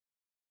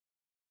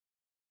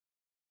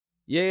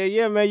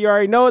Yeah, man. You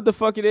already know what the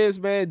fuck it is,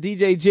 man.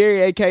 DJ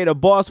Jerry, a.k.a. the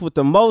boss with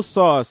the most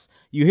sauce.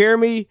 You hear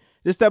me?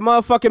 This that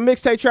motherfucking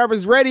Mixtape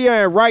Trappers Radio,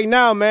 and right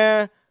now,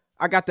 man,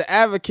 I got the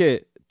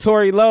advocate,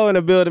 Tory Lowe, in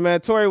the building,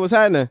 man. Tory, what's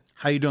happening?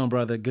 How you doing,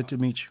 brother? Good to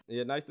meet you.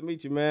 Yeah, nice to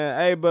meet you, man.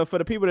 Hey, but for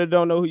the people that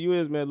don't know who you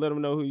is, man, let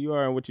them know who you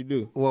are and what you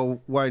do.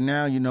 Well, right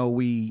now,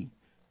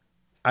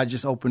 I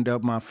just opened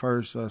up my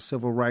first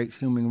civil rights,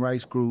 human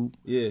rights group.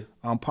 Yeah.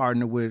 I'm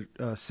partnered with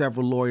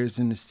several lawyers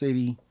in the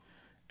city,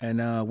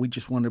 and we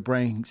just want to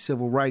bring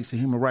civil rights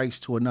and human rights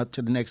to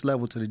the next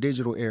level, to the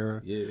digital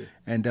era. Yeah.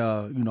 And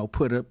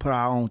put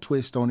our own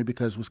twist on it,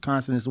 because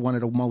Wisconsin is one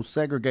of the most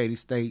segregated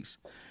states,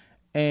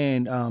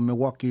 and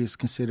Milwaukee is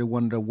considered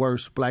one of the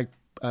worst black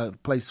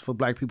places for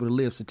black people to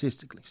live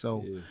statistically.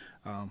 So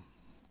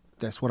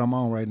that's what I'm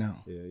on right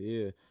now.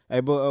 Yeah. Hey,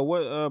 but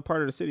what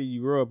part of the city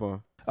you grew up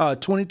on?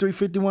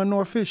 2351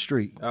 North Fifth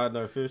Street.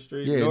 North Fifth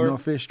Street? Yeah,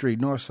 North Fifth Street,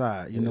 North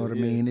Side. You know what I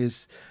mean?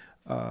 It's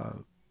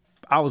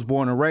I was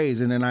born and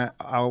raised, and then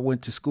I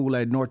went to school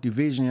at North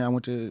Division. I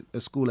went to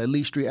a school at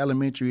Lee Street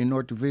Elementary in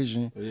North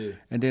Division,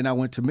 and then I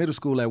went to middle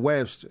school at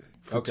Webster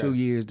for 2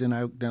 years. Then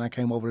I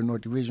came over to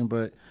North Division,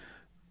 but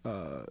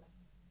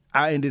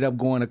I ended up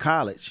going to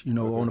college,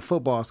 on a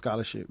football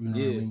scholarship. You know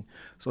what I mean?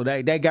 So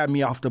that got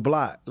me off the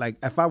block. Like,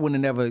 if I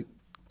wouldn't have never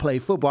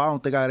played football, I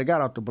don't think I'd have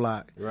got off the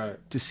block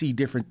to see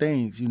different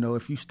things.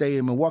 If you stay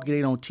in Milwaukee,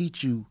 they don't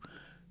teach you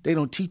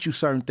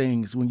certain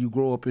things when you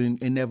grow up and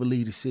never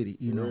leave the city,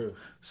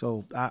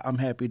 So I'm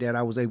happy that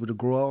I was able to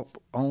grow up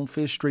on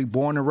Fifth Street,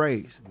 born and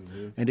raised,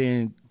 and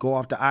then go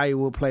off to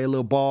Iowa, play a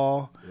little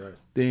ball.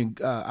 Then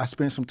I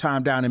spent some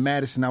time down in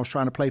Madison. I was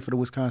trying to play for the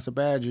Wisconsin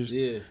Badgers.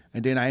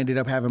 And then I ended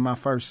up having my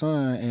first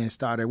son and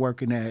started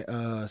working at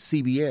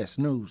CBS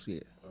News.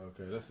 Okay,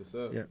 that's what's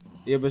up.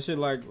 Yeah, but shit,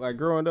 like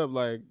growing up,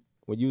 like,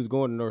 when you was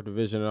going to North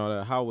Division and all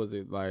that, how was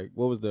it like?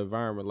 What was the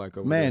environment like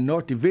over there?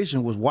 North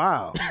Division was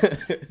wild.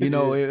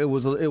 It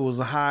was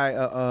a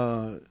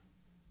high.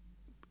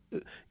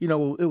 It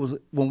was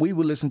when we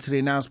would listen to the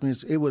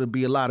announcements, it would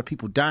be a lot of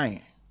people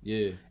dying.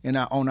 Yeah.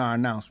 On our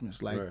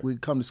announcements, like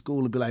we'd come to school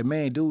and be like,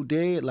 "Man, dude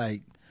dead."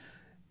 Like,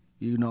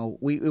 it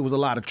was a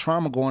lot of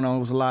trauma going on. It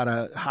was a lot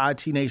of high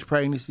teenage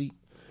pregnancy.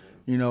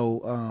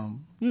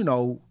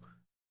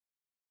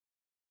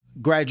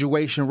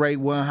 Graduation rate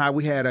wasn't high.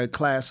 We had a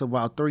class of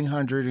about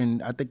 300,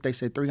 and I think they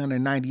said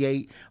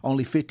 398.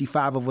 Only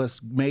 55 of us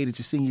made it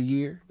to senior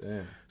year.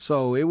 Damn.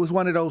 So it was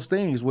one of those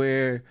things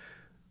where,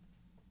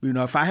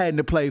 if I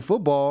hadn't played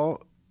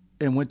football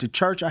and went to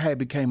church, I had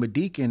became a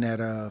deacon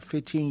at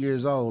 15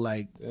 years old.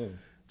 Like,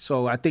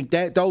 so I think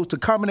the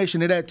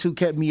combination of that two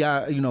kept me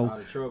out,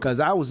 because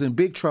I was in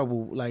big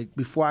trouble. Like,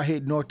 before I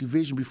hit North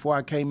Division, before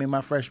I came in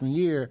my freshman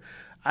year,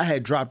 I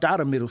had dropped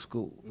out of middle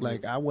school.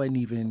 Like, I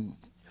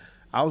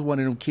was one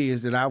of them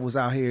kids that I was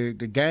out here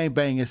gang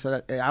banging.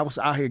 So I was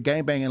out here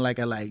gang banging like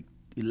at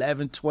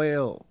 11,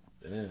 12.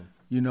 Damn.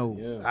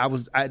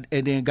 And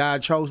then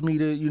God chose me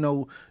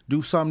to,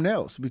 do something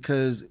else,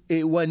 because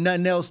it wasn't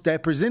nothing else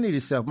that presented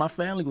itself. My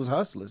family was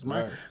hustlers.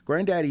 My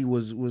granddaddy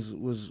was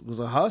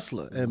a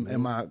hustler,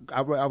 and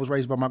I was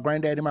raised by my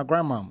granddaddy and my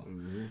grandmama.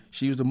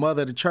 She was the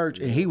mother of the church,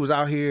 and he was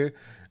out here.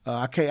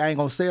 I ain't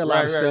gonna say a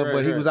lot of stuff,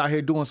 but he was out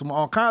here doing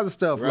all kinds of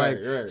stuff.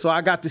 So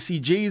I got to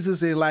see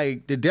Jesus and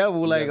the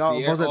devil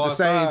almost at the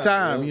same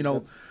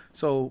time,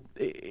 So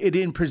it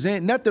didn't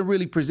present, nothing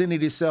really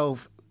presented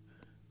itself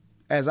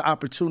as an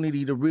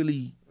opportunity to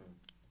really,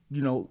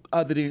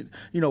 other than,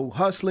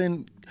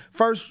 hustling.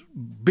 First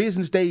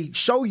business they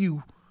show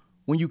you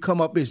when you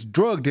come up is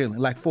drug dealing,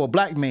 like for a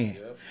black man.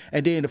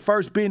 And then the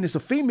first business a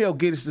female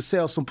get is to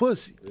sell some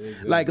pussy.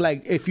 Exactly.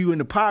 Like if you in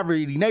the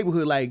poverty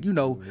neighborhood,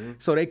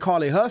 so they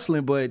call it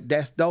hustling, but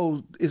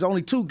it's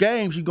only two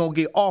games you're gonna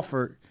get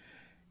offered,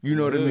 you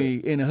know what I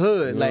mean, in the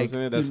hood.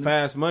 That's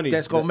fast money.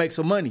 That's gonna make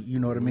some money, you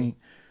know what I mean?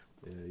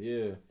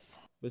 Yeah.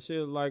 But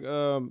shit,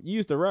 you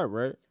used to rap,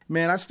 right?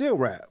 Man, I still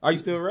rap. Oh, you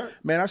still rap?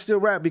 Man, I still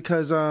rap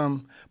because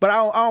but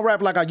I don't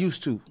rap like I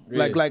used to.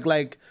 Really?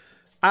 Like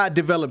I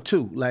developed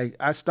too. Like,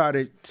 I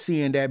started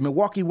seeing that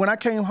Milwaukee, when I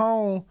came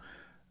home,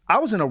 I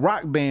was in a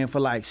rock band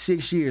for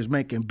 6 years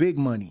making big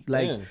money,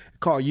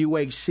 called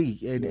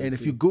UHC. And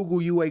if you Google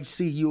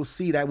UHC, you'll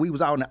see that we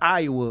was out in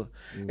Iowa.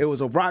 It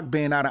was a rock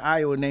band out of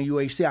Iowa named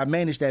UHC. I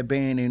managed that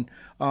band, and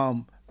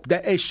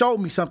that it showed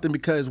me something,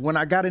 because when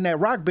I got in that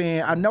rock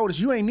band, I noticed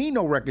you ain't need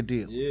no record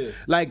deal. Yeah.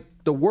 Like,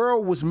 the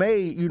world was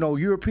made,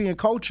 European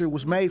culture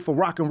was made for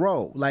rock and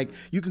roll. Like,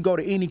 you can go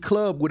to any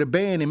club with a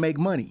band and make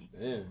money.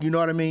 Damn. You know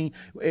what I mean?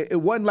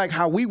 It wasn't like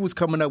how we was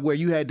coming up, where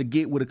you had to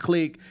get with a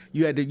clique,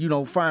 you had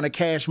to, find a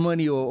Cash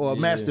Money or a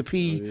Master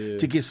P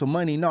to get some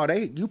money. No,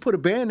 you put a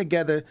band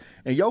together,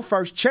 and your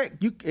first check,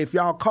 if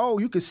y'all cold,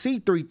 you could see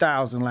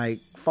 3,000,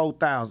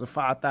 4,000,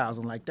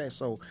 5,000, like that.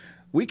 So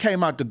we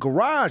came out the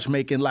garage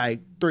making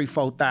 3,000,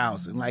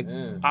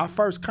 4,000, our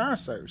first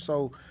concert.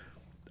 So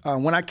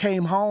when I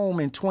came home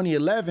in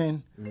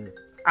 2011,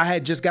 I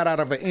had just got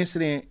out of an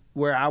incident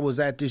where I was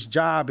at this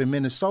job in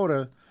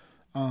Minnesota,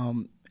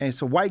 and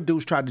some white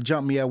dudes tried to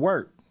jump me at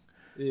work.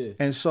 Yeah.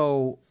 And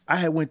so I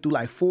had went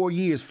through 4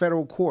 years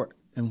federal court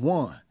and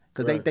won.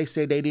 because they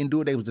said they didn't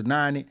do it. They was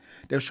denying it.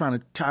 They was trying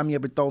to tie me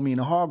up and throw me in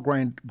a hog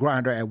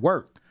grinder at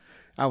work.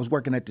 I was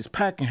working at this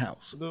packing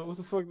house. What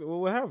the fuck?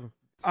 What happened?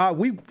 I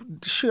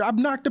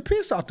knocked the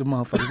piss out the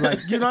motherfuckers. Like,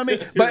 you know what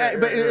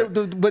I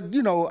mean? But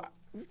you know,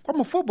 I'm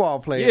a football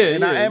player,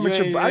 and I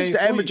used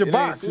to amateur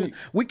box.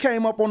 We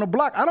came up on the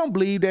block. I don't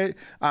believe that.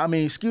 I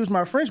mean, excuse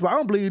my French, but I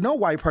don't believe no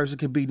white person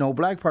can beat no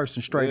black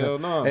person straight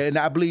up. No. And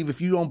I believe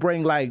if you don't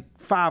bring like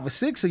 5 or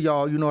 6 of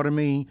y'all, you know what I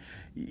mean,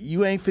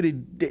 you ain't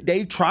fit.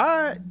 They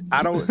tried.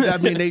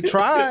 They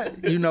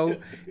tried. You know,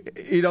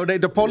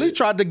 the police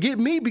tried to get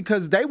me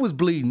because they was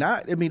bleeding.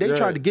 They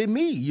tried to get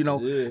me. You know,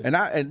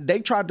 and they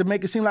tried to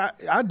make it seem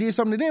like I did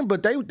something to them,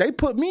 but they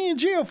put me in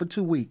jail for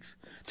 2 weeks.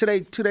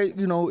 Today,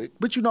 you know,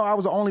 but you know, I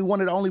was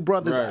one of the only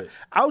brothers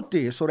out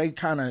there. So they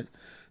kind of.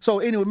 So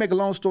anyway, make a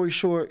long story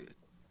short,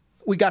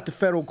 we got to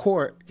federal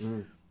court,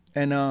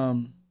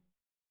 and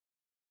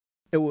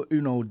it was,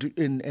 you know,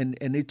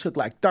 and it took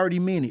like 30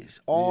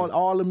 minutes.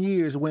 All them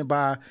years went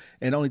by,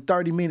 and only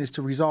 30 minutes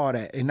to resolve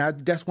that. And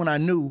that's when I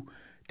knew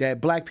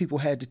that black people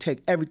had to take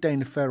everything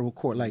to federal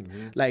court. Like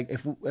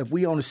if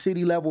we on a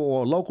city level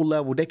or a local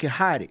level, they can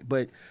hide it,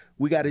 but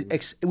we got to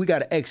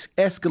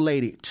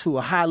escalate it to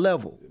a high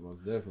level.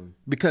 Most definitely.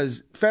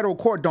 Because federal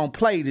court don't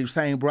play the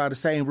same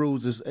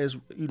rules as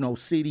you know,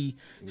 city,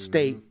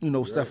 state, you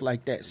know, stuff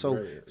like that.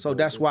 So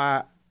that's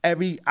why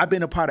I've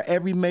been a part of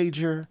every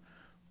major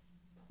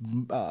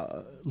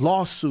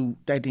lawsuit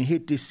that didn't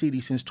hit this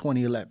city since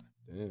 2011.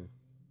 Damn,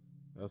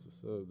 that's what's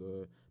up,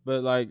 dog.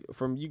 But like,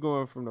 from you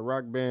going from the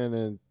rock band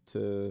and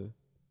to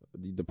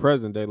the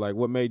present day, like,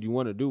 what made you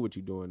want to do what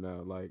you're doing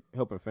now, like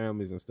helping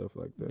families and stuff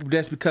like that?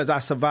 That's because I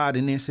survived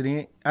an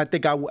incident. I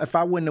think if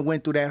I wouldn't have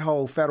went through that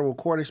whole federal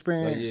court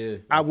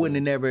experience, I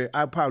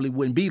probably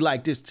wouldn't be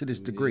like this to this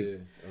degree. Yeah,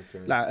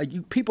 okay.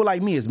 Like people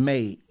like me is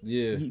made.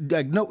 Yeah.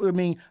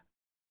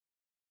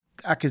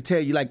 I can tell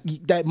you, like,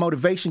 that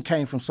motivation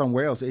came from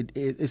somewhere else.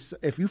 It's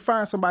if you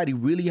find somebody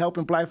really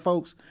helping black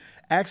folks,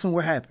 ask them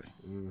what happened.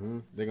 Mm-hmm.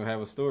 They're gonna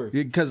have a story.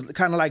 Because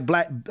kind of like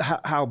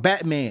how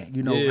Batman,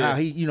 you know, how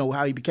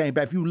he became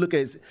Batman. If you look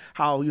at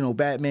how, you know,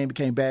 Batman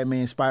became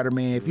Batman,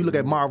 Spider-Man. If you look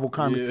at Marvel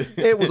comics,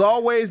 it was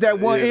always that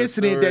one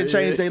incident that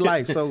changed their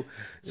life. So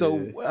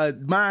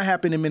mine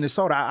happened in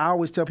Minnesota. I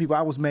always tell people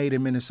I was made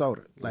in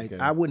Minnesota. Like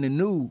I wouldn't have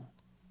knew.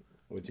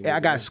 I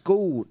got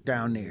schooled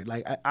down there.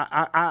 Like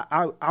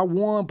I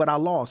won, but I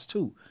lost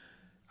too.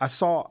 I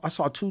saw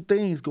 2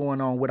 things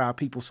going on with our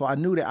people, so I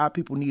knew that our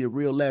people needed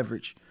real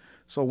leverage.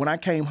 So when I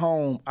came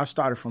home, I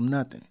started from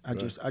nothing. I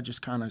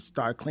just kind of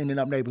started cleaning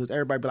up neighborhoods.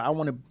 Everybody be like, I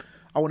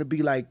want to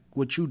be like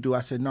what you do. I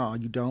said, no,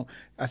 you don't.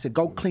 I said,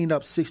 go clean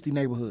up 60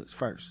 neighborhoods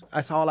first.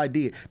 That's all I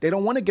did. They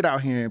don't want to get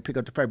out here and pick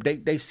up the paper.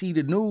 They see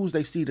the news,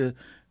 they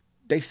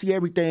see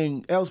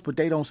everything else, but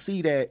they don't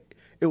see that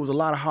it was a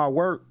lot of hard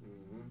work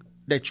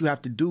that you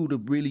have to do to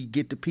really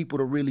get the people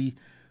to really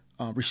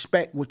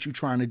respect what you're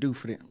trying to do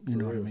for them. You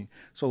know what I mean?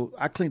 So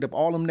I cleaned up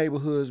all them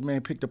neighborhoods, man,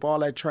 picked up all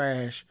that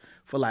trash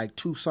for like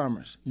 2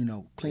 summers, you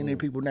know, cleaning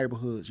people's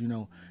neighborhoods, you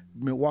know.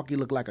 Milwaukee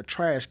looked like a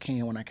trash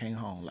can when I came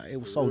home. Like, it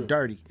was so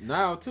dirty.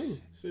 Now, too.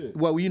 Shit.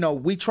 Well, you know,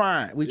 we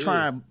trying.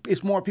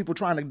 It's more people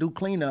trying to do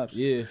cleanups.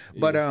 Yeah.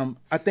 But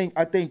I think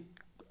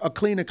a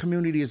cleaner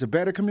community is a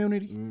better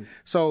community.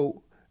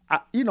 So,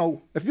 you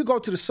know, if you go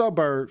to the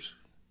suburbs,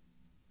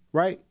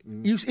 right?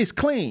 It's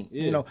clean.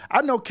 You know,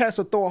 I know cats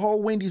will throw a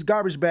whole Wendy's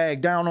garbage bag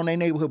down on their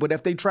neighborhood, but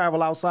if they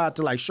travel outside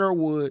to like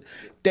Sherwood,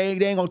 they ain't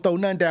gonna throw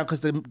nothing down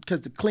because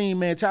the clean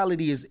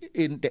mentality is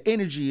in the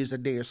energy is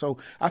there. So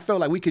I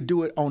felt like we could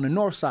do it on the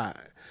north side.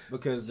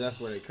 Because that's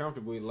where they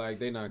comfortable. Like,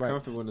 they not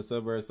comfortable in the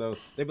suburbs, so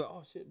they be like,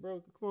 oh shit,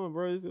 bro, come on,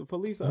 bro, there's a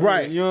police out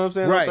here. You know what I'm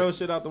saying? They throw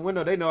shit out the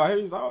window. They know I hear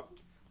you.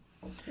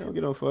 They don't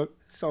get no fuck.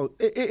 So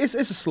it's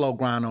a slow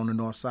grind on the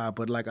north side,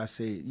 but like I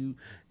said,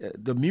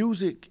 the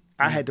music.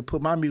 I had to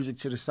put my music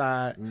to the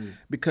side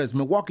because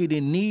Milwaukee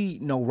didn't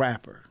need no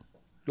rapper.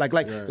 Like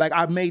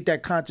I made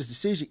that conscious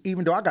decision.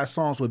 Even though I got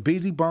songs with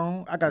Busy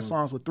Bone, I got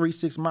songs with 3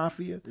 6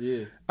 Mafia.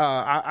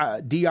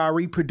 I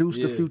DRE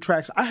produced a few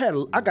tracks.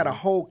 I got a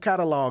whole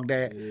catalog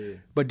that,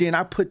 but then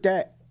I put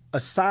that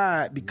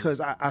aside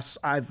because I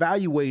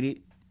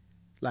evaluated,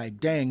 like,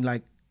 dang,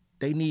 like,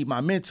 they need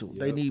my mental.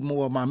 They need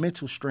more of my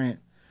mental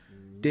strength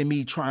than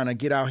me trying to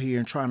get out here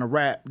and trying to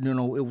rap. You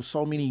know, it was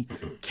so many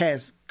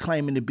cats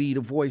claiming to be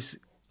the voice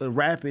of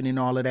rapping and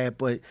all of that,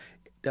 but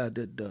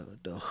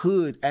the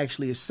hood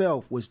actually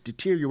itself was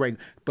deteriorating.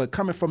 But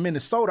coming from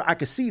Minnesota, I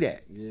could see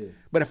that.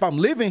 But if I'm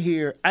living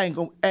here, I ain't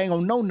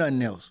gonna know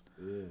nothing else.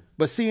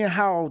 But seeing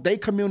how they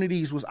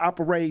communities was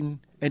operating,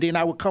 and then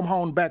I would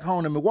come back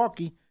home to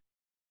Milwaukee,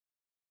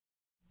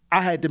 I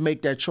had to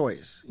make that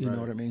choice. You know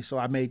what I mean? So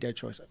I made that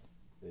choice.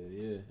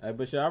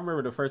 But shit, I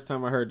remember the first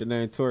time I heard the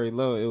name Tory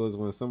Lowe, it was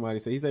when somebody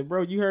said, he said,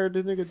 bro, you heard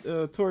this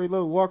nigga Tory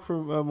Lowe walk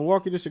from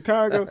Milwaukee to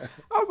Chicago?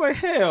 I was like,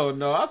 hell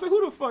no. I was like,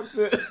 who the fuck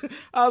said?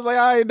 I was like,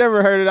 I ain't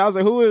never heard it. I was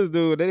like, who is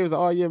dude? Then he was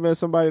like, oh yeah, man,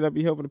 somebody that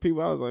be helping the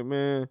people. I was like,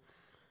 man.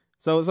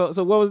 So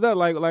what was that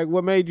like? Like,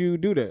 what made you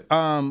do that?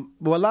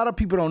 Well, a lot of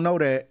people don't know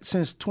that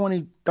since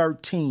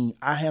 2013,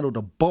 I handled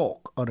the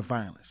bulk of the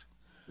violence.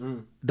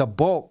 the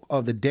bulk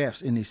of the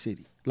deaths in this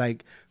city.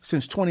 Like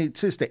since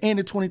the end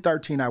of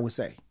 2013, I would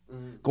say,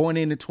 going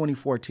into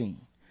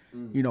 2014.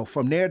 You know,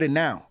 from there to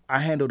now, I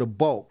handle the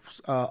bulk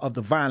of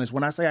the violence.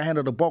 When I say I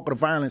handle the bulk of the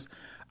violence,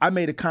 I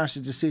made a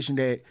conscious decision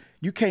that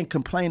you can't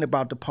complain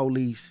about the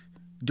police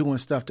doing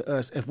stuff to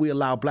us if we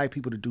allow black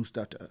people to do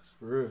stuff to us.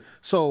 For real.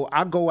 So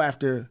I go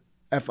after,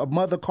 if a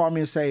mother call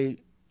me and say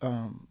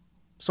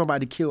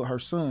somebody killed her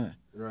son,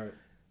 right,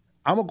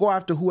 I'm gonna go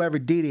after whoever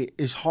did it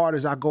as hard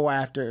as I go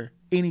after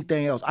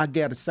anything else. I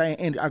get the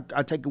same,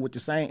 I take it with the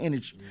same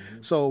energy.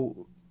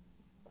 So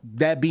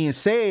that being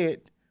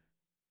said,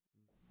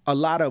 a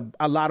lot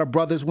of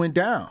brothers went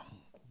down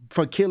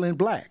for killing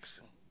blacks.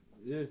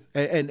 Yeah.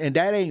 And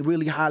that ain't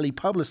really highly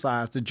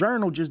publicized. The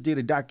Journal just did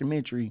a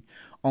documentary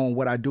on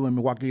what I do in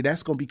Milwaukee.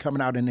 That's going to be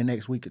coming out in the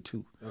next week or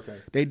two. Okay.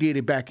 They did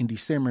it back in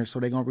December, so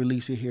they're going to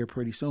release it here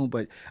pretty soon.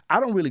 But I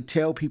don't really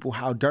tell people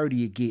how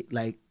dirty it get.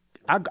 Like,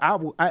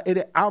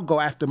 I'll go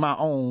after my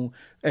own.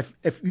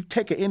 If you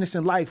take an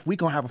innocent life, we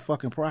gonna have a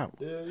fucking problem.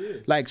 Yeah.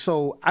 Like,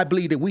 so I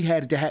believe that we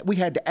had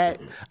to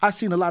act. I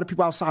seen a lot of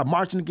people outside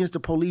marching against the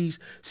police,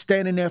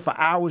 standing there for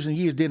hours and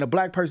years. Then a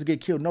black person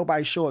get killed.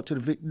 Nobody show up to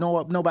the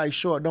nobody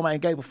show up. Nobody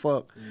gave a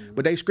fuck.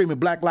 But they screaming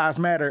Black Lives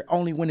Matter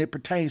only when it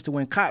pertains to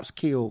when cops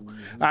kill.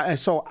 And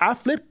so I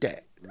flipped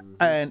that.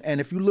 And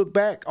if you look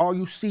back, all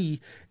you see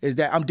is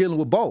that I'm dealing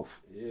with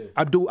both. Yeah.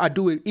 I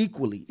do it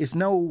equally. It's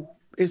no.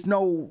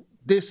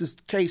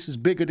 Case is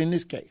bigger than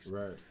this case.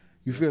 Right.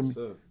 You feel me?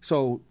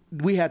 So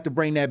we have to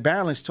bring that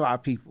balance to our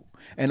people.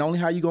 And only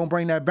how you going to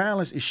bring that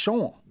balance is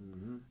show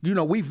them. You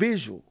know, we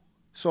visual.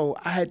 So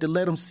I had to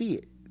let them see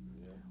it.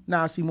 Yeah.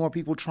 Now I see more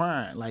people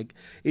trying. Like,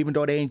 even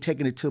though they ain't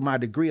taking it to my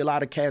degree, a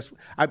lot of cats,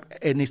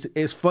 and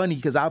it's funny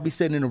because I'll be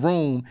sitting in a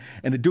room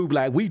and the dude be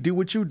like, we do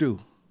what you do.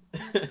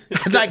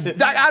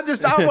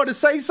 I want to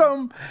say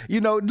something,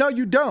 you know. No,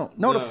 you don't.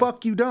 No, the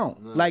fuck you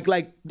don't. No. Like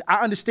I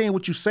understand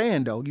what you're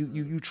saying though.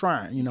 You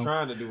trying, you know.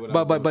 Trying to do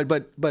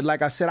what but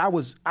like I said, I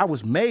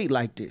was made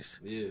like this.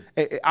 Yeah.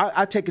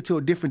 I take it to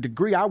a different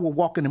degree. I will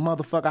walk in the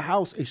motherfucker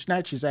house and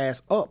snatch his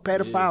ass up.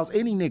 Pedophiles,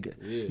 any nigga.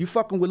 Yeah. You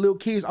fucking with little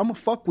kids, I'ma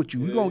fuck with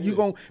you. You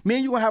gonna me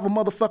and you gonna have a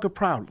motherfucking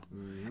problem.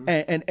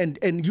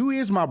 And you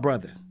is my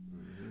brother,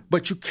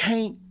 but you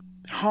can't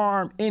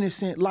harm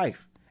innocent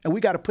life. And we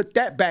got to put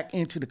that back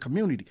into the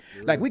community.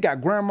 Yeah. Like, we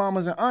got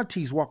grandmamas and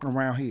aunties walking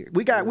around here.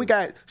 We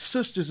got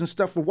sisters and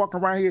stuff for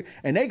walking around here,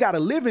 and they got to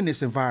live in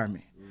this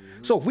environment.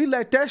 So if we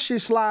let that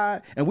shit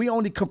slide and we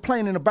only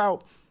complaining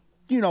about,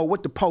 you know,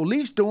 what the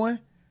police doing,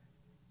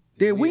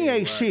 then we ain't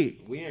right.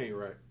 Shit. We ain't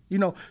right. You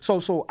know,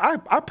 so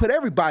I put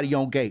everybody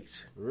on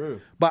gates. Really?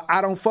 But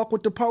I don't fuck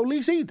with the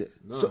police either.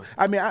 No. So,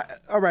 I mean,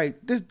 all right,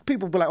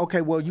 people be like,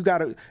 okay, well, you got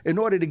to, in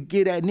order to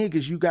get at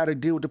niggas, you got to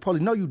deal with the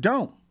police. No, you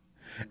don't.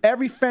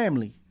 Every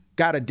family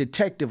got a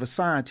detective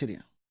assigned to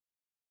them.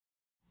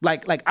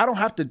 Like I don't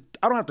have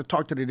to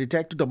talk to the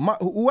detective.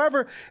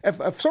 Whoever,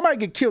 if somebody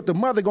get killed, the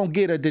mother gonna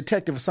get a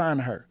detective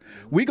assigned to her.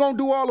 We gonna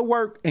do all the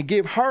work and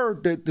give her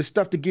the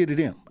stuff to get to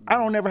them. I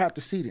don't ever have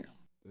to see them.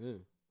 Yeah.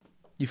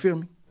 You feel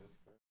me?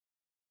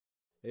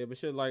 Yeah, but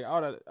shit, like,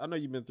 all that, I know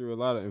you've been through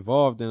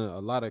involved in a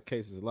lot of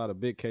cases, a lot of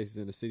big cases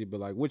in the city, but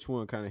like, which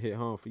one kind of hit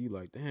home for you?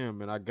 Like, damn,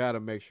 man, I gotta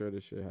make sure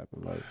this shit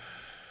happen. Like,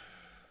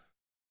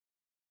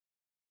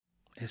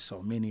 it's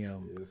so many of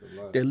them. Yeah, it's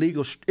a lot. The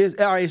legal,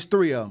 it's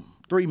three of them,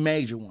 three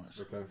major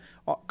ones. Okay.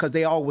 Because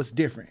they all was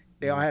different.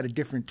 They all had a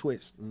different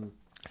twist.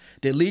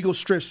 The illegal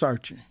strip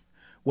searching,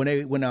 while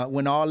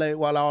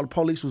all the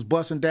police was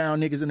busting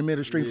down niggas in the middle of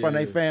the street in front of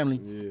their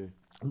family,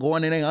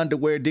 going in their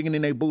underwear, digging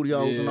in their booty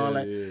holes and all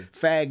that,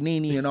 fag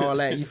nini and all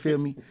that. You feel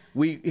me?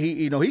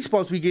 He's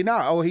supposed to be getting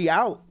out. Oh, he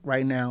out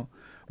right now.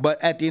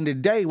 But at the end of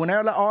the day, when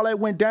all that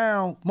went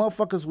down,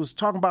 motherfuckers was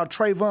talking about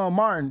Trayvon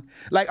Martin.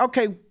 Like,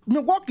 okay,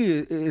 Milwaukee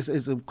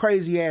is a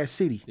crazy ass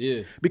city.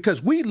 Yeah.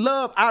 Because we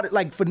love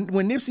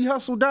when Nipsey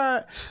Hussle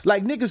died,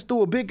 like, niggas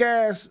threw a big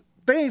ass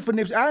thing for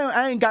Nipsey.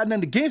 I ain't got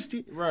nothing against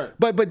it. Right.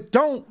 But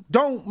don't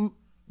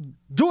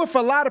do it for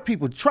a lot of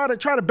people. Try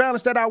to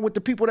balance that out with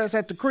the people that's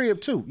at the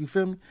crib too. You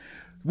feel me?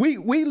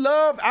 We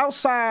love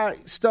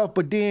outside stuff,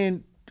 but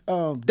then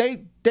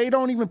they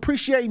don't even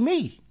appreciate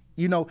me.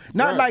 You know,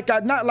 not like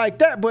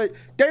that, but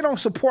they don't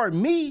support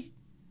me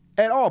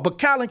at all. But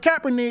Colin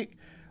Kaepernick,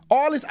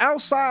 all this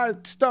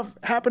outside stuff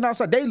happen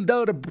outside. They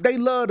love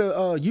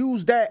to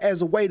use that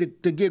as a way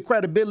to give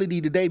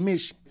credibility to their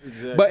mission.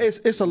 Exactly. But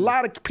it's a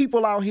lot of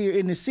people out here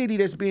in the city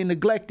that's being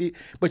neglected.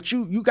 But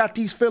you got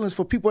these feelings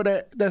for people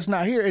that's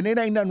not here, and it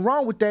ain't nothing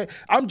wrong with that.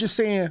 I'm just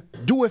saying,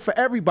 do it for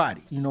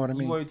everybody. You know what I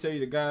mean? You want me to tell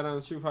you the God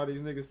honest truth how these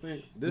niggas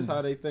think? This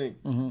how they think.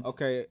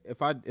 Okay,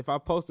 if I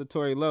post a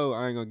Tory Lowe,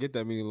 I ain't gonna get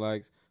that many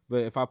likes.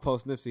 But if I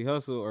post Nipsey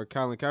Hussle or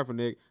Colin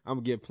Kaepernick, I'm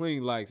gonna get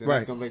plenty likes, and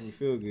that's gonna make me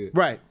feel good.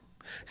 Right.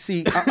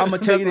 See, I'm gonna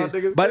tell you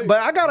this, but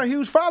I got a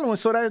huge following,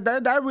 so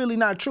that really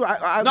not true.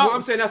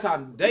 I'm saying that's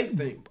how they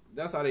think.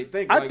 That's how they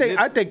think.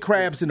 I think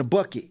crabs in a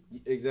bucket.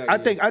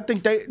 Exactly. I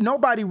think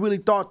nobody really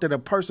thought that a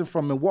person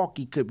from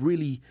Milwaukee could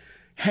really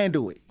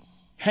handle it.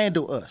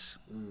 handle us.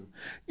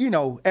 You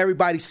know,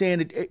 everybody saying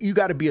that you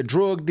got to be a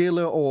drug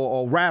dealer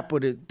or rapper.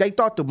 They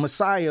thought the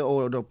Messiah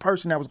or the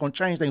person that was going to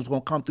change things was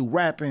going to come through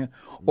rapping,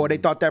 or they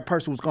thought that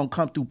person was going to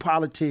come through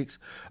politics.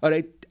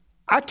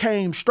 I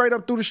came straight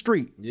up through the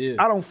street. Yeah.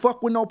 I don't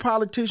fuck with no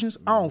politicians.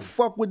 I don't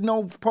fuck with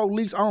no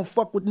police. I don't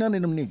fuck with none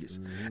of them niggas.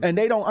 And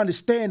they don't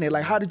understand that.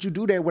 Like, how did you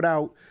do that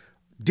without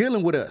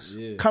dealing with us,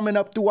 coming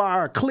up through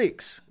our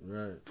cliques?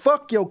 Right.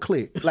 Fuck your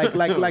clique. Like,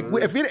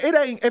 if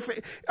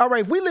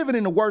we living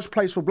in the worst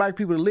place for black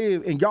people to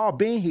live and y'all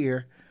been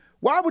here,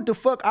 why would the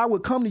fuck I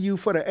would come to you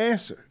for the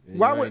answer?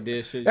 Why would?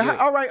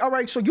 All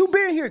right. So you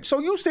been here. So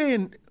you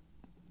saying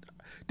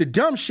the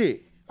dumb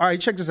shit. All right,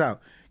 check this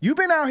out. You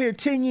been out here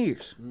 10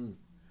 years.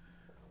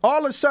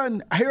 All of a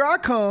sudden, here I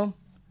come,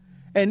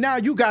 and now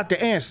you got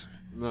the answer.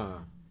 Nah.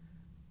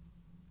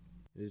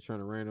 They're trying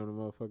to rain on the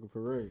motherfucking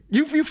parade.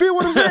 You feel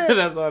what I'm saying?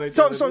 That's all they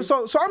So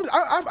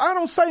I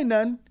don't say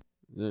nothing.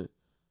 Yeah.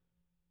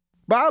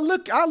 But I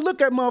look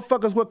at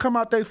motherfuckers what come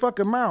out their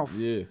fucking mouth.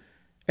 Yeah.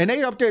 And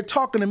they up there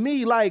talking to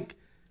me like,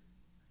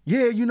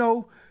 yeah, you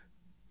know,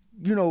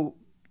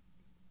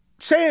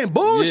 saying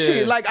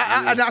bullshit.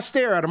 Yeah. And I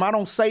stare at them. I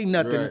don't say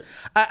nothing.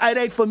 Right. It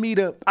ain't for me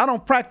to. I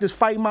don't practice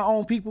fighting my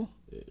own people.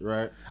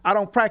 Right. I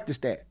don't practice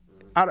that.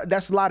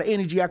 That's a lot of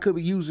energy I could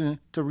be using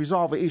to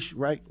resolve an issue,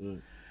 right?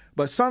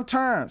 But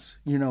sometimes,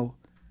 you know,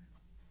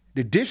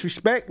 the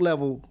disrespect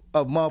level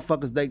of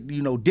motherfuckers, they,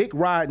 you know, dick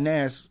riding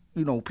ass,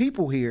 you know,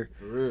 people here,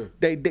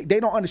 they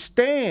don't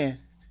understand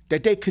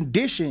that they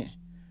condition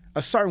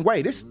a certain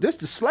way. This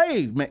the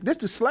slave, man. This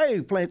the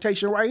slave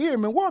plantation right here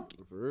in Milwaukee.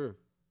 For real.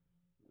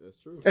 That's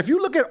true. If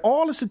you look at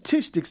all the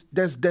statistics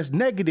that's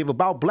negative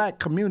about black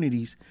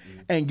communities,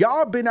 and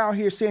y'all been out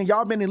here saying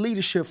y'all been in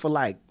leadership for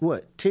like,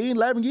 what, 10,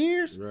 11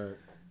 years? Right.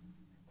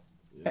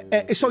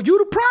 Yeah, and so you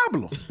the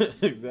problem.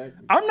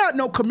 Exactly. I'm not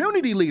no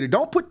community leader.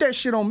 Don't put that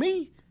shit on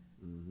me.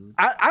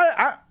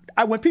 I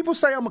when people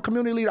say I'm a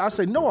community leader, I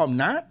say, no, I'm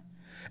not.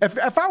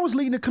 If I was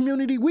leading the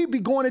community, we'd be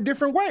going a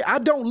different way. I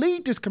don't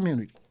lead this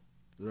community.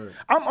 Right.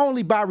 I'm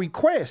only by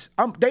request.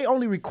 They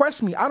only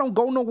request me. I don't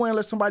go nowhere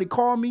unless somebody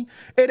call me.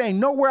 It ain't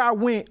nowhere I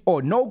went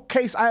or no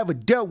case I ever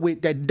dealt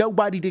with that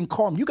nobody didn't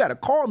call me. You got to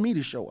call me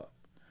to show up.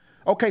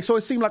 Okay, so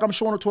it seemed like I'm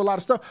showing up to a lot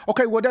of stuff.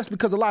 Okay, well, that's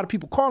because a lot of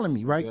people calling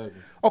me, right?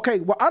 Exactly. Okay,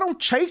 well, I don't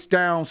chase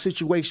down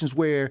situations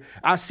where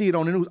I see it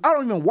on the news. I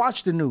don't even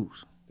watch the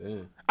news.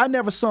 Damn. I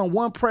never sent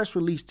one press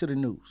release to the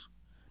news.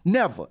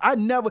 Never. I've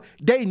never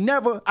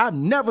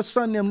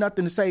sent them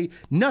nothing to say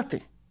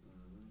nothing.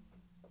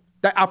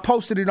 That I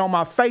posted it on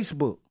my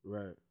Facebook.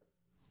 Right.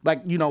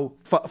 Like, you know,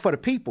 for the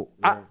people.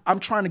 Right. I'm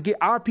trying to get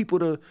our people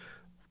to,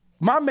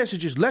 my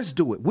message is, let's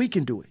do it. We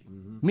can do it.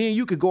 Me and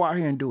you could go out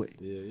here and do it.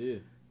 Yeah.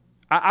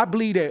 I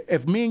believe that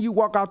if me and you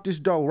walk out this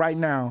door right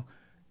now,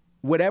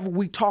 whatever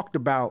we talked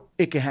about,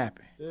 it can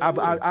happen.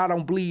 Yeah, I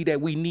don't believe that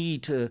we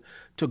need to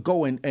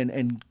go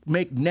and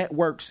make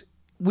networks.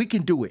 We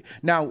can do it.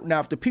 Now,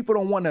 if the people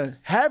don't want to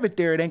have it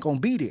there, it ain't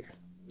going to be there.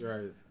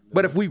 Right.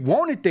 But if we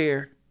want it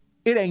there,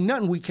 it ain't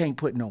nothing we can't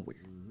put nowhere.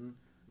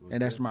 Okay.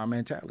 And that's my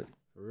mentality.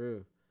 For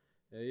real.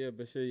 Yeah,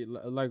 but shit,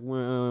 like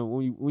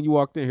when you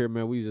walked in here,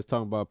 man, we was just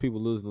talking about people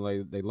losing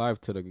like their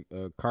life to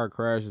the car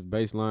crashes,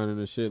 baseline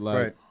and shit. Like,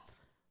 right.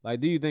 Like,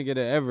 do you think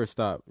it'll ever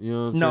stop? You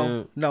know what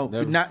I'm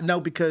saying? No,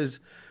 because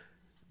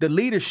the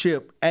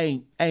leadership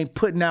ain't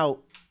putting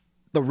out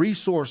the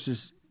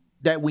resources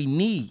that we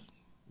need.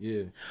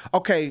 Yeah.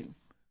 Okay.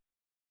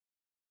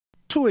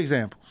 2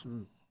 examples.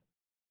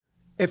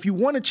 If you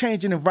want to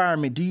change an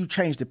environment, do you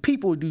change the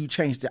people or do you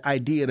change the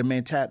idea, the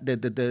mentality,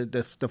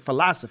 the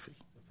philosophy?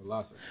 The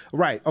philosophy.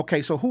 Right.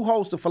 Okay, so who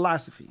holds the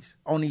philosophies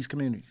on these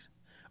communities?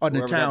 Or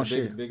the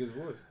township? Got the biggest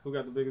voice. Who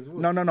got the biggest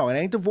voice? No. It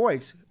ain't the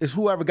voice. It's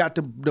whoever got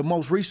the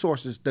most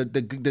resources,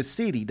 the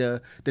city,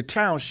 the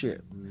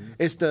township.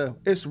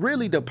 It's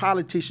really the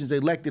politicians,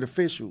 elected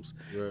officials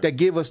that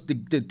give us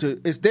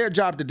it's their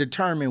job to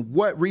determine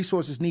what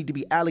resources need to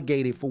be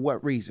allocated for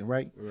what reason,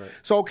 right?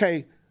 So,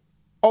 okay,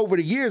 over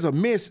the years of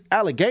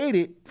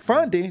misallocated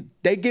funding,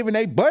 they giving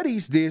their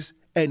buddies this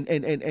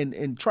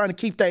and trying to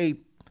keep their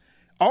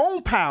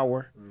own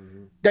power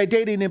that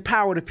they didn't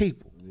empower the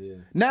people. Yeah.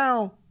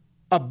 Now,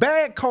 a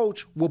bad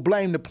coach will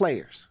blame the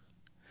players.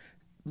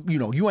 You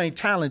know, you ain't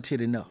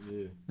talented enough.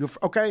 Yeah.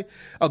 Okay?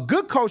 A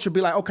good coach will be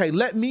like, okay,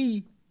 let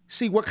me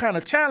see what kind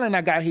of talent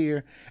I got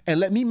here and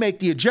let me make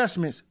the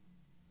adjustments,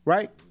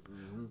 right?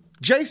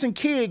 Jason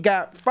Kidd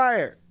got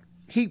fired.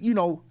 He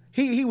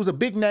was a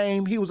big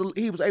name. He was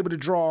able to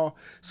draw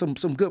some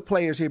good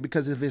players here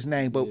because of his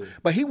name,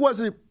 but he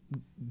wasn't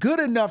good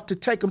enough to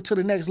take them to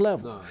the next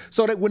level. No.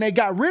 So that when they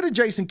got rid of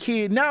Jason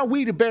Kidd, now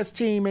we the best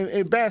team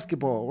in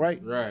basketball,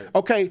 right? Right.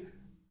 Okay.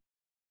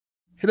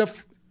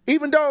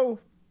 Even though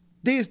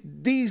these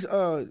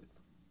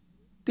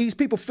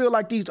people feel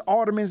like these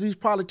aldermen, these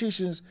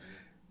politicians,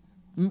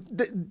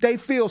 they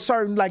feel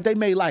certain like they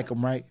may like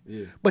them, right?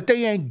 Yeah. But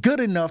they ain't good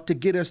enough to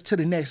get us to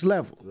the next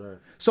level. Right.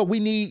 So we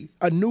need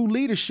a new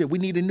leadership. We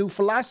need a new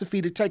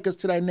philosophy to take us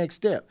to that next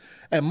step.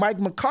 And Mike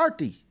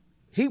McCarthy,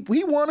 he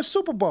won a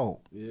Super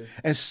Bowl. Yeah.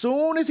 As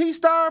soon as he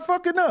started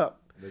fucking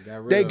up,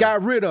 They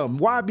got rid of them.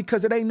 Why?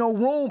 Because it ain't no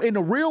room in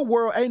the real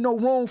world. Ain't no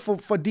room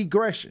for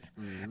digression.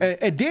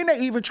 And then they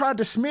even tried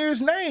to smear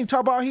his name.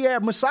 Talk about he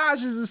had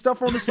massages and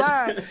stuff on the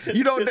side.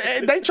 You know,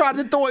 they tried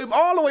to throw him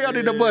all the way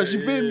under the bus.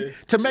 You feel me?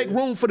 To make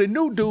room for the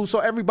new dude, so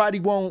everybody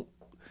won't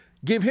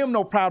give him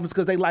no problems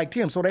because they liked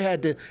him. So they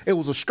had to. It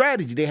was a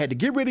strategy. They had to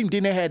get rid of him.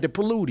 Then they had to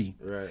pollute him.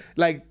 Right.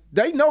 Like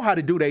they know how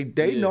to do.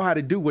 They know how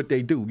to do what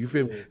they do. You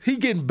feel me? He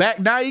getting back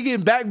now. He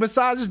getting back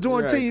massages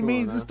doing team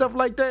meetings and stuff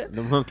like that.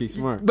 The monkey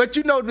smart. But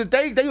you know that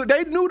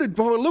they knew to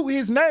pollute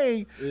his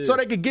name so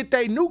they could get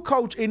their new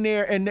coach in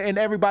there and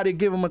everybody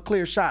give him a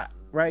clear shot.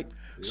 Right.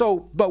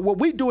 So, but what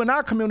we do in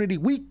our community,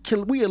 we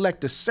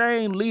elect the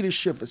same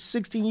leadership for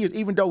 16 years,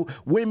 even though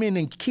women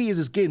and kids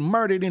is getting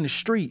murdered in the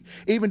street,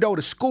 even though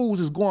the schools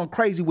is going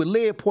crazy with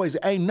lead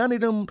poison. Ain't none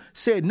of them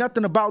said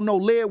nothing about no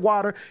lead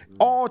water.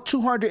 All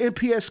 200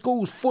 MPS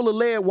schools full of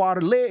lead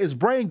water. Lead is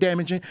brain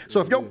damaging. So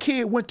if your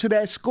kid went to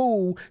that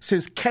school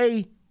since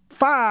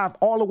K5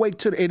 all the way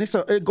to and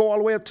it go all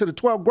the way up to the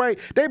 12th grade,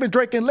 they've been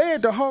drinking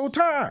lead the whole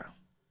time.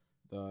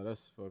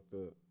 That's fucked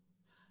up.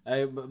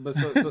 Hey, but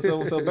so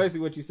basically,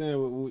 what you're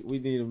saying, we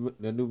need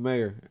a new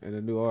mayor and a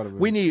new alderman.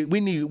 We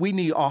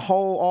need a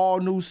whole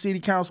all new city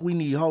council. We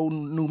need a whole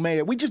new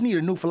mayor. We just need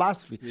a new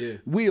philosophy. Yeah.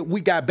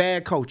 We got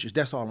bad coaches.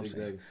 That's all I'm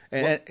saying.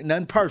 And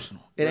nothing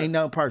personal. It ain't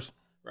nothing personal.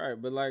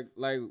 Right, but like,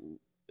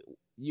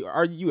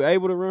 are you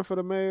able to run for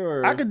the mayor?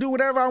 Or? I can do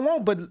whatever I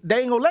want, but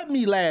they ain't gonna let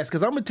me last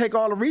because I'm gonna take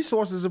all the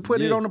resources and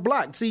put it on the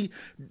block. See,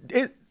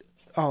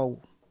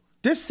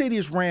 this city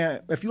is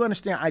ran, if you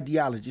understand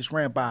ideology, it's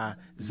ran by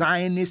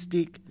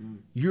Zionistic,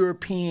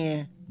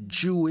 European,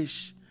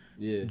 Jewish,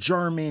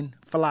 German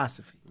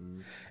philosophy.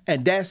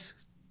 And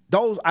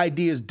those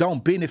ideas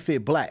don't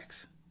benefit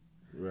blacks.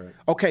 Right.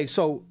 Okay,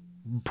 so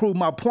prove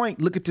my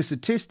point, look at the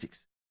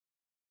statistics.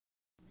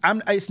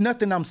 It's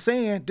nothing I'm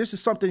saying. This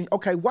is something,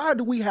 okay, why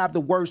do we have the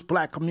worst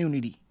black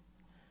community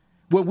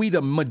when we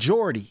the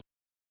majority?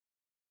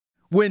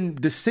 When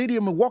the city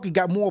of Milwaukee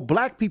got more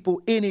black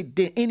people in it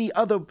than any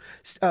other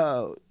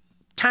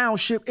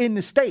township in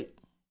the state.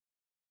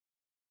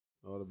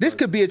 This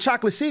could be a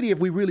chocolate city if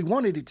we really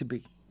wanted it to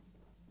be.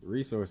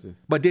 Resources.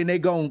 But then they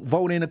gonna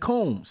vote in a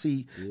coon.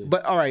 See,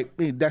 but all right,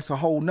 that's a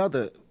whole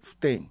nother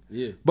thing.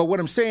 Yeah. But what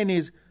I'm saying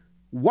is,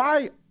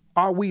 why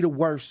are we the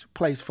worst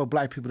place for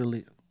black people to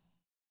live?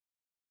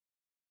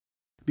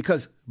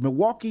 Because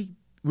Milwaukee,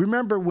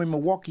 remember when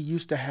Milwaukee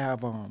used to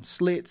have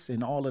slits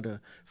and all of the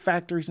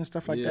factories and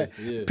stuff like that?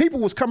 Yeah. People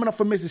was coming up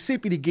from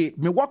Mississippi to get,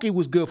 Milwaukee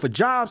was good for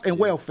jobs and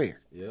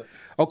welfare. Yeah.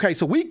 Okay,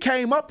 so we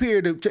came up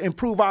here to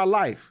improve our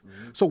life.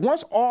 So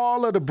once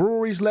all of the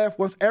breweries left,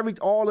 once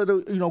all of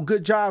the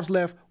good jobs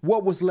left,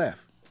 what was left?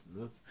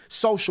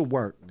 Social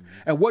work.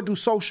 And what do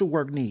social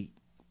work need?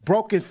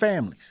 Broken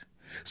families.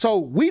 So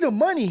we the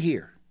money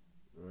here.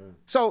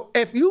 So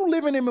if you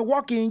living in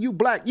Milwaukee and you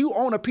black, you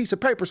own a piece of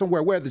paper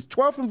somewhere, whether it's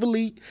 12th and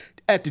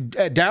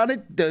Valete, down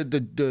at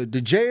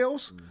the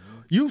jails,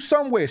 you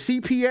somewhere,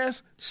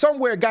 CPS,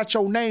 somewhere got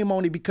your name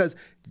on it because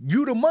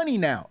you the money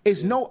now.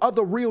 It's no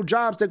other real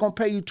jobs that gonna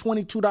pay you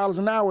 $22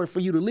 an hour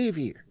for you to live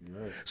here.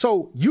 Right.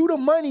 So you the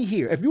money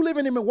here. If you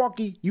living in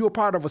Milwaukee, you a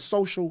part of a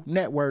social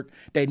network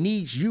that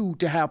needs you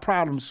to have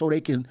problems so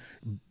they can,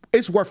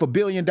 it's worth $1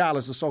 billion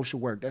of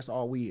social work. That's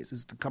all we is.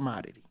 It's the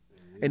commodity.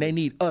 And they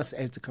need us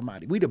as the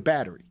commodity. We the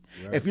battery.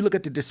 Right. If you look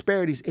at the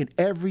disparities in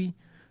every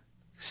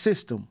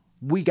system,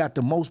 we got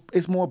the most,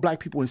 it's more black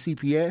people in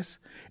CPS,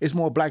 it's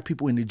more black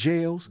people in the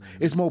jails,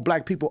 it's more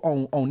black people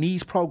on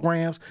these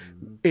programs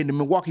in the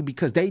Milwaukee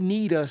because they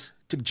need us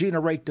to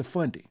generate the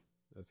funding.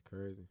 That's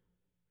crazy.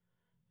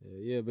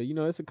 Yeah, but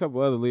it's a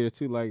couple other leaders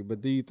too.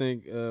 But do you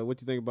think,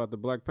 what you think about the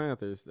Black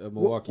Panthers of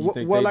Milwaukee? You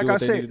think well, like I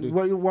said,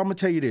 well, I'm gonna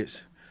tell you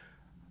this.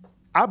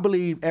 I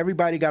believe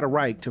everybody got a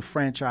right to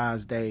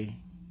franchise they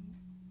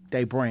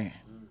brand.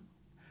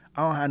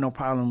 I don't have no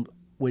problem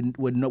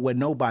with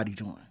nobody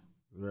doing.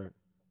 Right.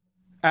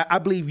 I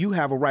believe you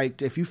have a right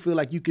to, if you feel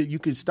like you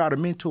could start a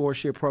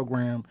mentorship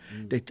program.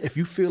 That if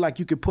you feel like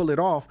you could pull it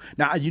off.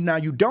 Now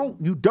you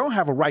don't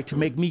have a right to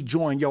make me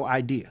join your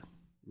idea.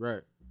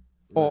 Right.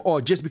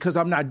 Or just because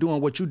I'm not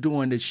doing what you're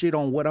doing, to shit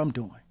on what I'm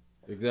doing.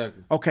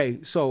 Exactly. Okay,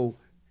 so,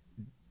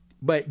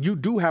 but you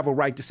do have a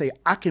right to say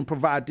I can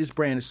provide this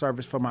brand of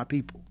service for my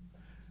people.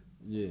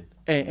 Yeah.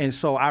 And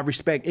so I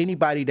respect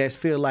anybody that's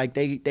feel like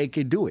they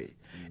can do it.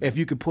 If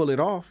you can pull it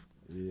off,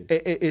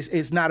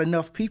 it's not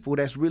enough people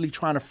that's really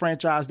trying to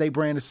franchise their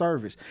brand of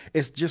service.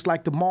 It's just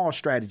like the mall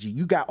strategy.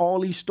 You got all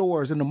these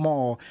stores in the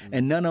mall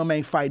and none of them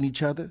ain't fighting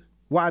each other.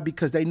 Why?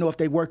 Because they know if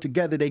they work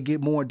together, they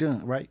get more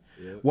done, right?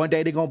 Yep. One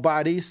day they're going to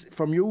buy this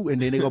from you,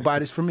 and then they're going to buy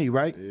this from me,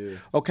 right? Yeah.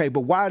 Okay, but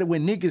why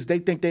when niggas, they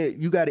think that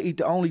you got to eat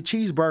the only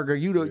cheeseburger,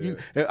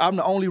 I'm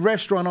the only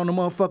restaurant on the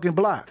motherfucking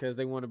block. Because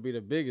they want to be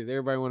the biggest.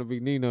 Everybody want to be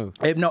Nino.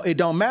 No, it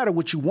don't matter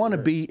what you want to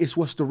be. It's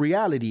what's the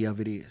reality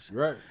of it is.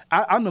 Right.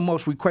 I'm the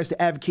most requested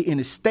advocate in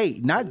the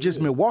state, not just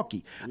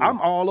Milwaukee. Yeah.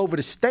 I'm all over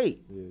the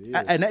state.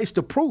 Yeah. And it's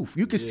the proof.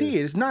 You can see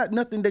it. It's not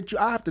nothing that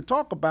I have to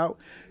talk about.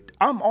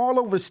 I'm all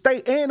over the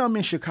state, and I'm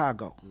in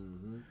Chicago.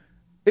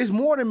 It's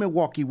more than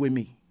Milwaukee with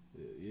me.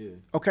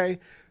 Okay,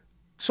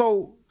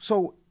 so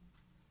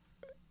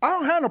I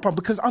don't have no problem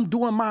because I'm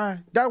doing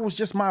that was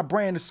just my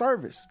brand of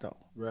service though.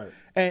 Right.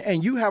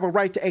 And you have a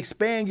right to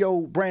expand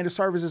your brand of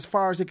service as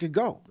far as it could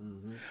go.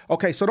 Mm-hmm.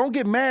 Okay, so don't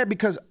get mad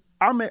because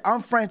I'm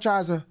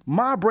franchising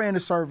my brand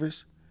of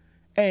service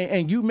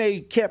and you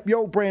may kept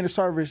your brand of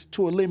service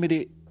to a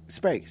limited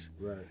space.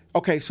 Right.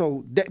 Okay,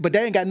 so but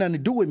that ain't got nothing to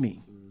do with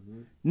me.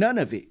 Mm-hmm. None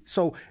of it.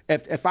 So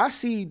if I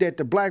see that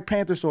the Black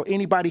Panthers or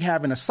anybody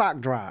having a sock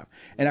drive,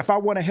 and if I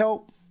want to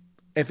help,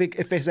 if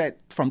it's at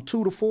from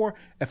 2 to 4,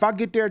 if I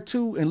get there at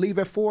 2 and leave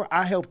at 4,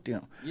 I help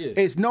them. Yeah.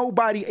 It's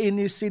nobody in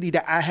this city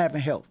that I haven't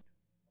helped.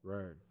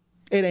 Right.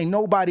 It ain't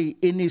nobody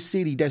in this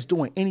city that's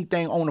doing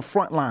anything on the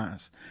front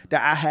lines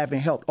that I haven't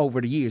helped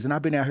over the years. And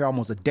I've been out here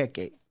almost a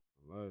decade.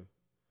 Right.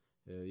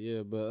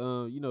 Yeah,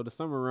 but the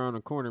summer around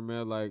the corner,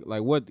 man. Like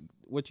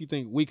what you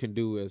think we can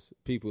do as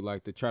people,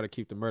 like, to try to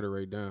keep the murder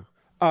rate down?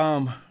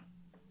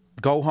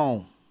 Go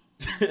home.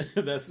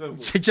 That's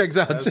simple. Check us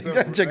out.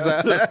 Check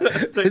us out.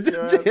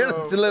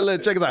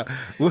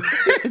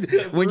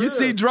 When you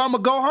see drama,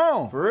 go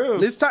home. For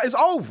real. It's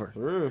over. For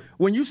real.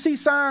 When you see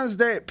signs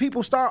that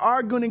people start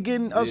arguing and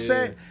getting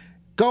upset,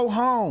 go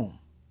home.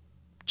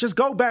 Just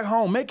go back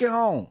home. Make it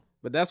home.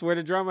 But that's where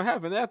the drama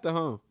happened, at the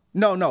home.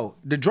 No.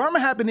 The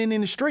drama happening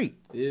in the street.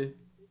 Yeah.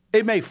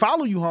 It may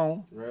follow you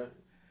home. Right.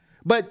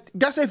 But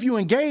that's if you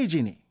engage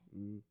in it.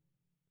 Mm.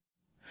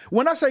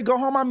 When I say go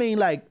home, I mean,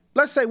 like,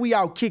 let's say we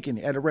out kicking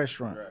it at a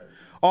restaurant. Right.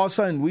 All of a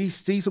sudden we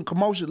see some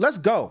commotion. Let's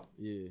go.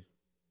 Yeah.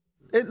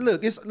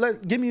 Let's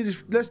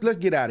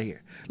get out of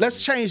here.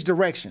 Let's change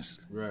directions.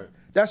 Right.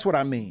 That's what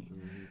I mean.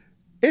 Mm-hmm.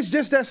 It's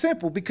just that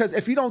simple, because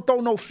if you don't throw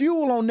no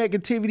fuel on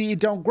negativity, it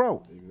don't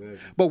grow. Exactly.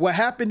 But what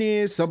happened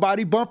is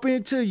somebody bump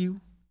into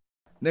you.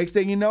 Next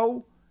thing you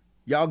know,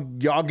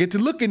 y'all get to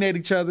looking at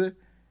each other.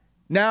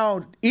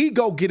 Now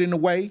ego get in the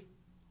way,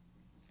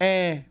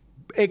 and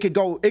it could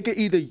go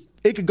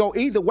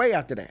either way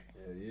after that.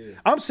 Yeah.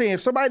 I'm saying if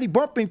somebody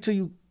bump into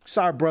you,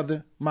 sorry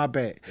brother, my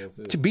bad.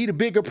 To be the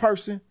bigger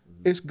person,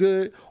 it's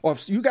good. Or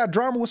if you got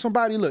drama with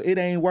somebody, look, it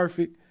ain't worth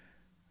it.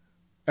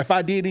 If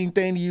I did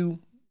anything to you,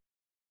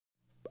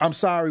 I'm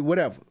sorry,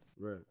 whatever.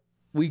 Right.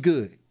 We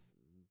good.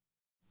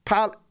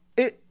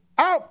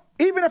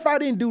 Even if I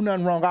didn't do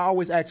nothing wrong, I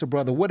always ask a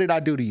brother, what did I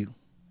do to you?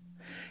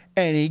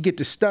 And he get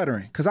to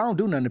stuttering, because I don't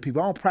do nothing to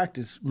people. I don't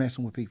practice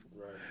messing with people.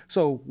 Right.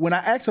 So when I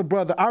ask a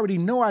brother, I already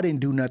know I didn't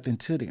do nothing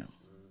to them.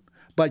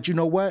 But you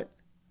know what?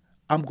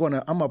 I'm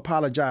gonna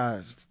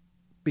apologize,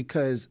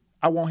 because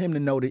I want him to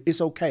know that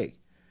it's okay.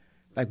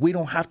 Like, we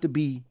don't have to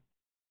take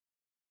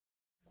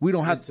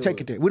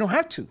it there. We don't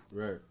have to.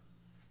 Right.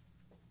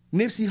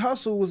 Nipsey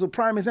Hussle was a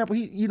prime example.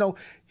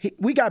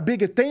 We got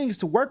bigger things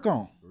to work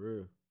on. For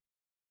real.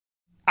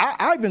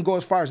 I even go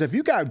as far as, if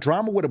you got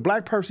drama with a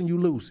black person, you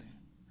losing,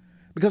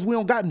 because we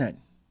don't got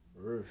nothing.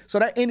 For real. So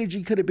that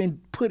energy could have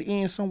been put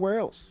in somewhere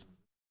else.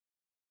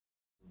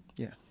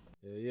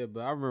 Yeah, but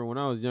I remember when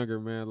I was younger,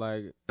 man,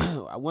 like,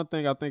 one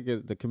thing I think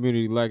the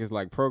community is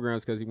like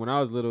programs, because when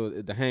I was little,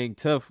 the Hang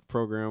Tough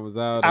program was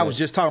out. I was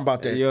just talking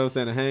about that. You know what I'm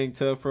saying? The Hang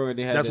Tough program.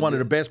 That's one of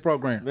the best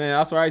programs. Man,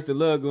 that's why I used to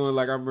love going.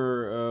 Like, I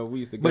remember we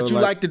used to go. But you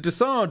liked the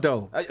song,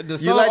 though. The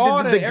song, you liked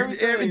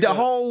the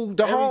whole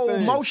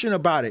motion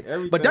about it.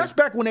 Everything. But that's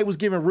back when they was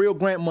giving real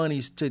grant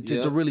monies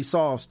to really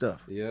solve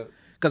stuff. Yeah.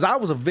 Because I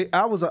was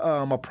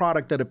a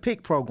product of the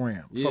PIC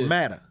program for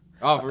Matter.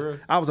 Oh, for real?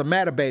 I was a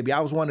Matter baby.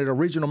 I was one of the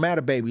original Matter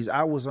babies.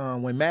 I was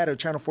when Matter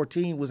Channel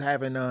 14 was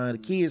having the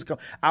kids come.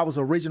 I was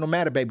original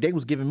Matter baby. They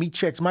was giving me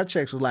checks. My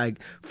checks was like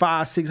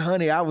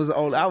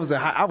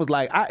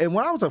 $500-$600. And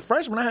when I was a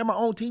freshman, I had my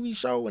own TV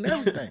show and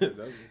everything.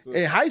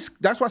 In high school,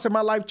 that's why I said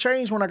my life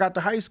changed when I got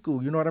to high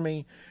school. You know what I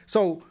mean?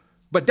 So,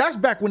 but that's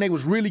back when they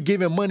was really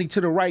giving money to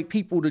the right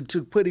people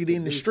to put it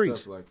in the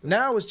streets. Like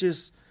now it's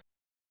just,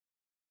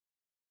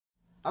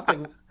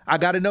 I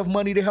got enough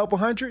money to help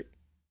 100.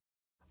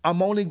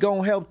 I'm only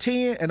gonna help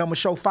 10, and I'm gonna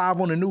show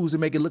 5 on the news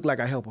and make it look like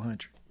I help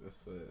 100. That's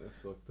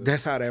fucked up.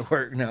 That's how that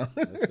work now.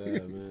 That's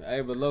sad, man.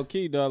 Hey, but low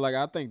key, dog, like,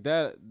 I think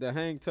that the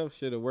Hang Tough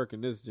shit will work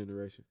in this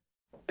generation.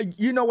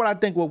 You know what I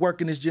think will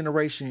work in this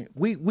generation?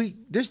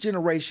 This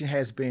generation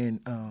has been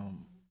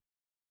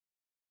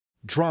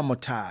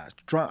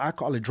dramatized. I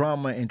call it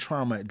drama and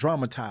trauma.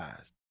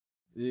 Dramatized.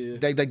 Yeah.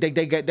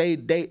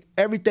 They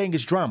everything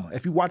is drama.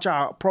 If you watch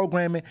our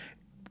programming,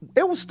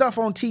 it was stuff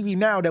on TV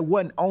now that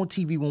wasn't on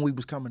TV when we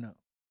was coming up.